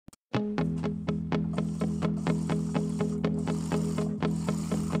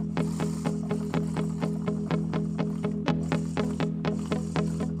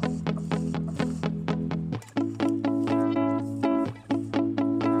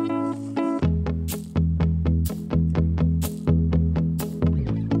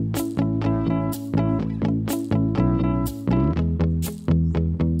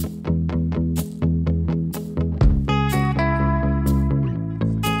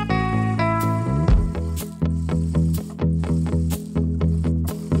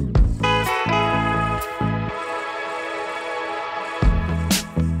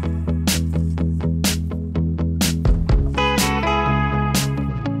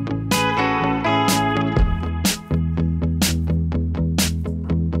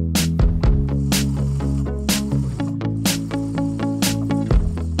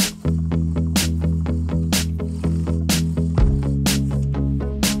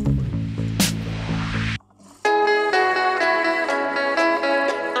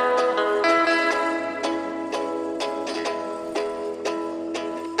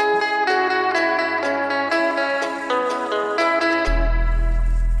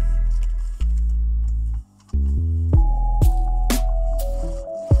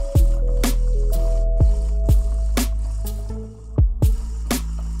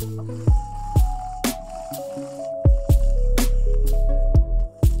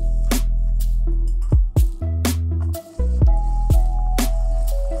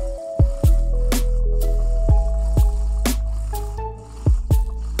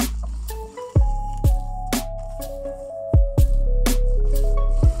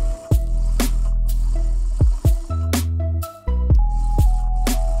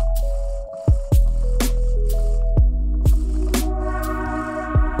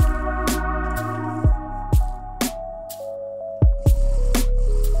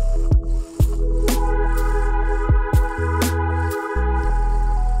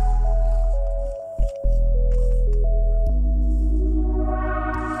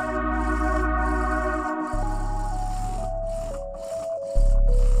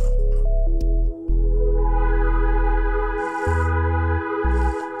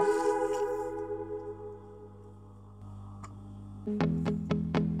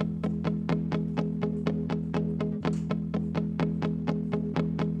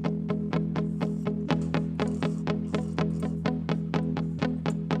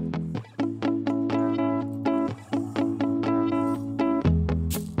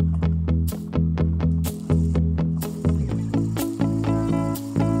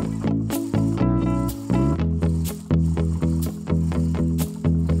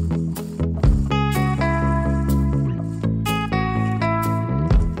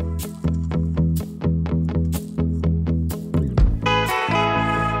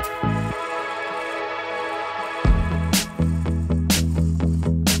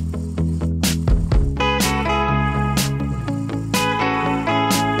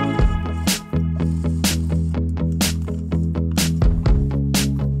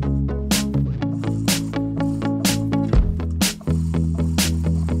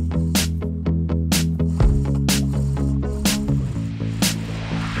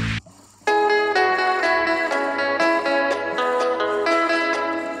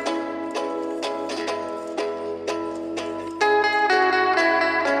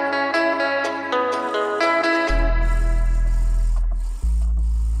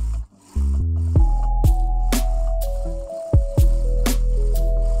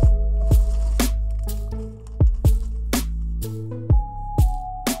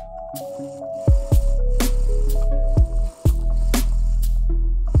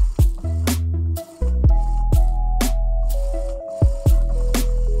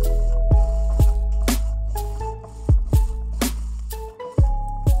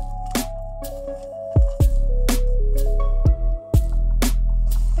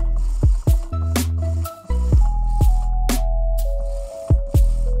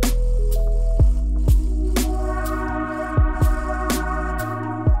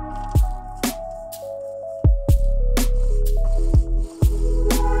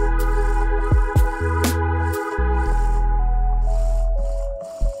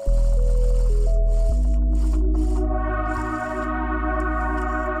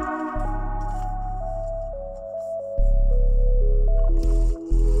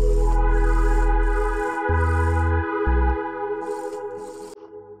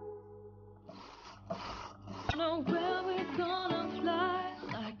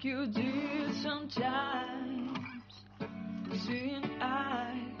like you did sometimes, seeing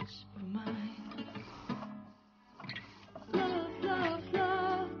eyes of mine. Love, love,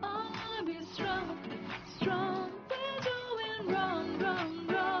 love, I wanna be strong, strong. We're doing wrong, wrong,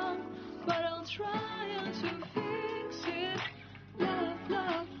 wrong, but I'll try to fix it. Love,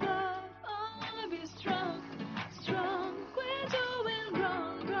 love, love, I wanna be strong, strong. We're doing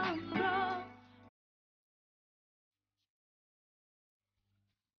wrong, wrong, wrong.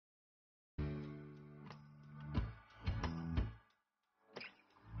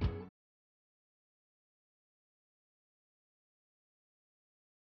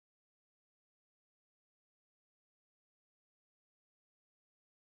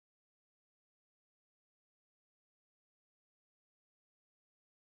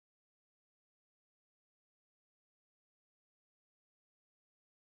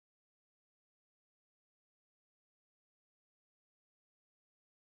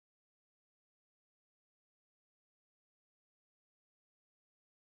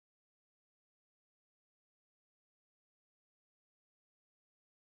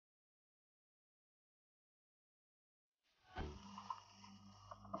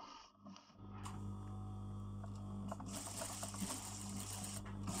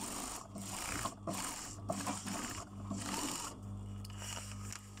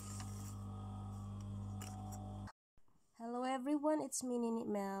 Hello everyone, it's me Nini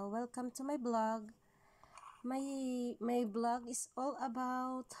Mel. Welcome to my blog. My blog is all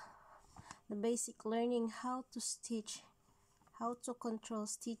about the basic learning how to stitch, how to control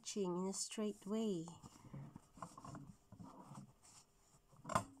stitching in a straight way.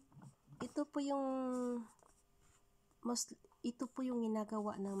 Ito po yung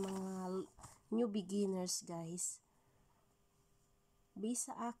ginagawa ng mga new beginners, guys.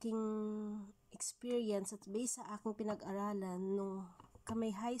 Based sa aking experience at based sa aking pinag-aralan nung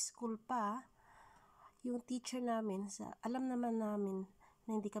kami high school pa, yung teacher namin, alam naman namin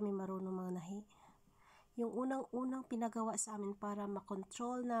na hindi kami marunong mga nahi. Yung unang pinagawa sa amin para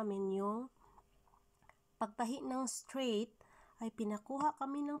makontrol namin yung pagtahi ng straight, ay pinakuha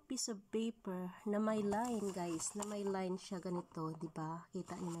kami ng piece of paper na may line, guys, na may line siya ganito, di ba?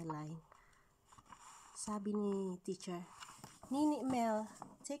 Kita niyo may line. Sabi ni teacher, Nini Mel,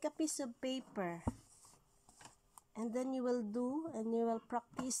 take a piece of paper and then you will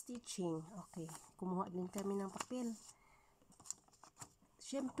practice stitching. Okay, kumuha din kami ng papel.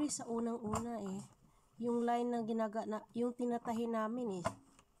 Siyempre sa unang-una yung line na yung tinatahi namin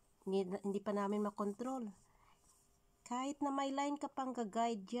hindi pa namin makontrol. Kahit na may line ka pang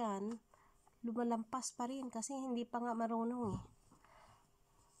guide dyan, lumalampas pa rin kasi hindi pa nga marunong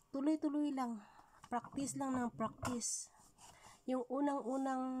Tuloy-tuloy lang. Practice lang ng practice. Yung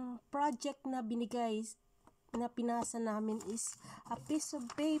unang-unang project na binigay na pinasa namin is a piece of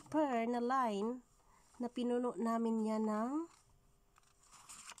paper na line na pinuno namin yan ng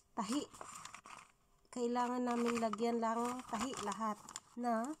tahi. Kailangan namin lagyan lang tahi lahat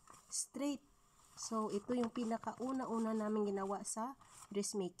na straight. So ito yung pinakauna-una namin ginawa sa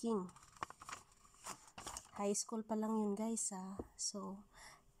dressmaking. High school pa lang yun, guys. So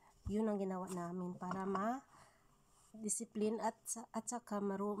yun ang ginawa namin para discipline at saka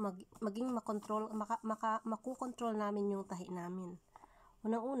maging makukontrol namin yung tahi namin.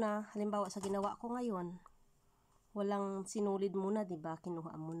 Unang-una, halimbawa sa ginawa ko ngayon, walang sinulid muna, diba?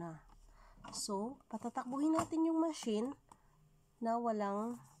 Kinuha muna. So, patatakbuhin natin yung machine na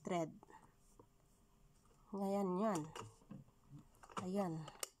walang thread. Ngayon yan. Ayan.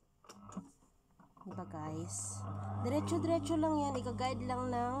 Diba, guys? Diretso-diretso lang yan.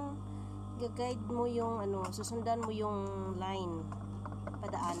 Guide mo yung susundan mo yung line,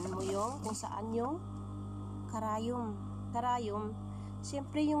 padaanan mo yung kung saan yung karayom.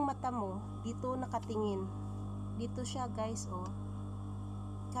 Siyempre yung mata mo dito nakatingin, dito siya, guys.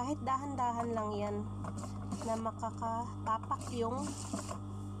 Kahit dahan-dahan lang yan na makakatapak yung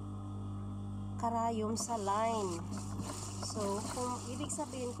karayom sa line. So kung ibig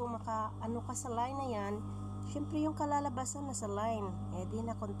sabihin kung ano ka sa line na yan, siyempre yung kalalabasan na sa line, di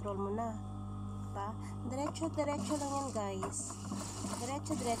na-control mo na. Diba? Diretso-diretso lang yan, guys.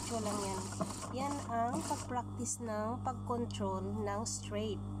 Diretso-diretso lang yan. Yan ang pag-practice ng pag-control ng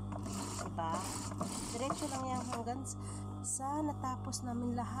straight. Diba? Diretso lang yan hanggang sa natapos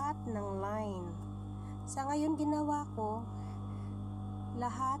namin lahat ng line. Sa ngayon ginawa ko,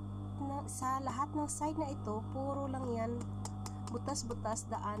 sa lahat ng side na ito, puro lang yan butas-butas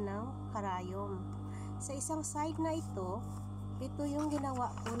daan ng karayom. Sa isang side na ito yung ginawa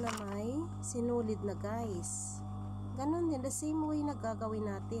ko na may sinulid na, guys. Ganon din, the same way na gagawin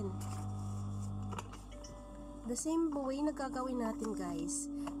natin. the same way na gagawin natin guys.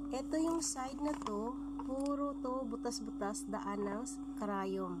 Ito yung side na to, puro to butas-butas daan ng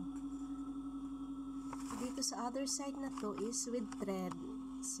karayom. Dito sa other side na to is with thread.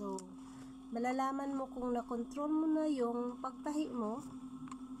 So, malalaman mo kung na-control mo na yung pagtahi mo.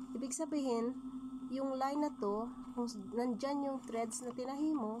 Ibig sabihin, yung line na to, kung nandyan yung threads na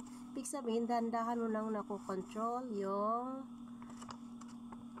tinahi mo, ibig sabihin, dahan-dahan mo nang nakokontrol yung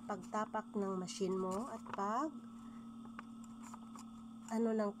pagtapak ng machine mo at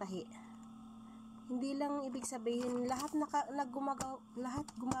ng tahi. Hindi lang ibig sabihin lahat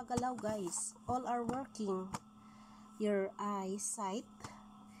gumagalaw guys. All are working. Your eyesight,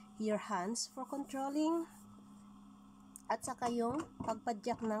 your hands for controlling, at saka yung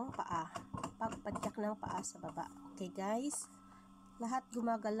pagpadyak ng paa. Pagpadyak ng paa sa baba. Okay guys? Lahat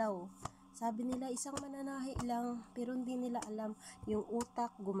gumagalaw. Sabi nila isang mananahi lang, pero hindi nila alam yung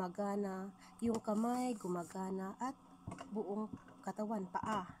utak gumagana, yung kamay gumagana, at buong katawan,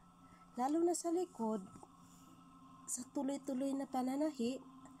 paa. Lalo na sa likod, sa tuloy-tuloy na pananahi,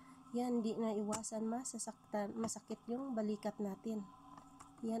 yan, di na iwasan masakit yung balikat natin.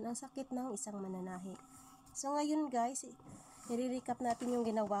 Yan ang sakit ng isang mananahi. So ngayon guys, i-recap natin yung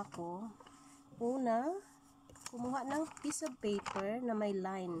ginawa ko. Una, kumuha ng piece of paper na may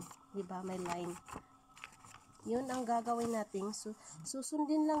line, di ba? May line. Yun ang gagawin natin.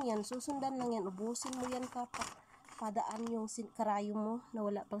 Susundan lang yan. Ubusin mo yan padaan yung karayom mo na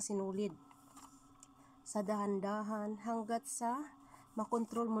wala pang sinulid. Sa dahan-dahan hanggat sa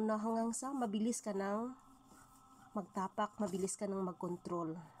makontrol mo na, hanggang sa mabilis ka nang magtapak, mabilis ka nang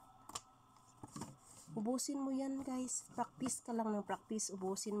magkontrol. Ubusin mo yan guys. Practice ka lang ng practice.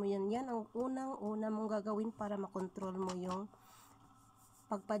 Ubusin mo yan. Yan ang unang-una mong gagawin para makontrol mo yung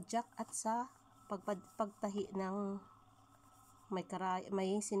pagpadyak at sa pagtahi ng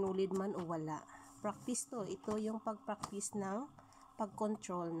may sinulid man o wala. Practice to. Ito yung pag-practice ng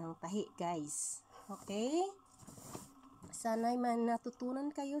pag-control ng tahi guys. Okay? Sana'y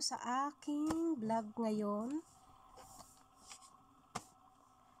natutunan kayo sa aking vlog ngayon.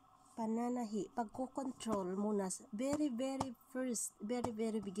 Pananahi, pagko-control muna, very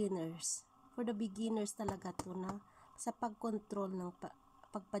beginners. For the beginners talaga to na sa pag-control ng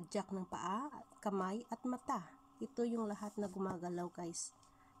pagpadyak ng paa, kamay at mata. Ito yung lahat na gumagalaw guys.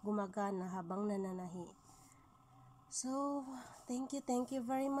 Gumagana habang nananahi. So, thank you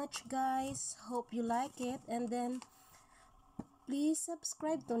very much guys. Hope you like it, and then please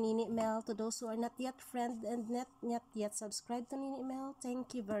subscribe to Nini Mel. To those who are not yet friend and not yet subscribed to Nini Mel,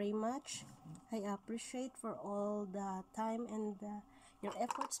 thank you very much. I appreciate for all the time and your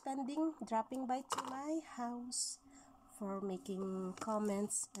effort spending dropping by to my house, for making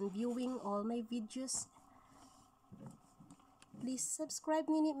comments and viewing all my videos. Please subscribe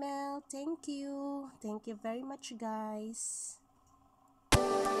Nini Mel. Thank you very much guys.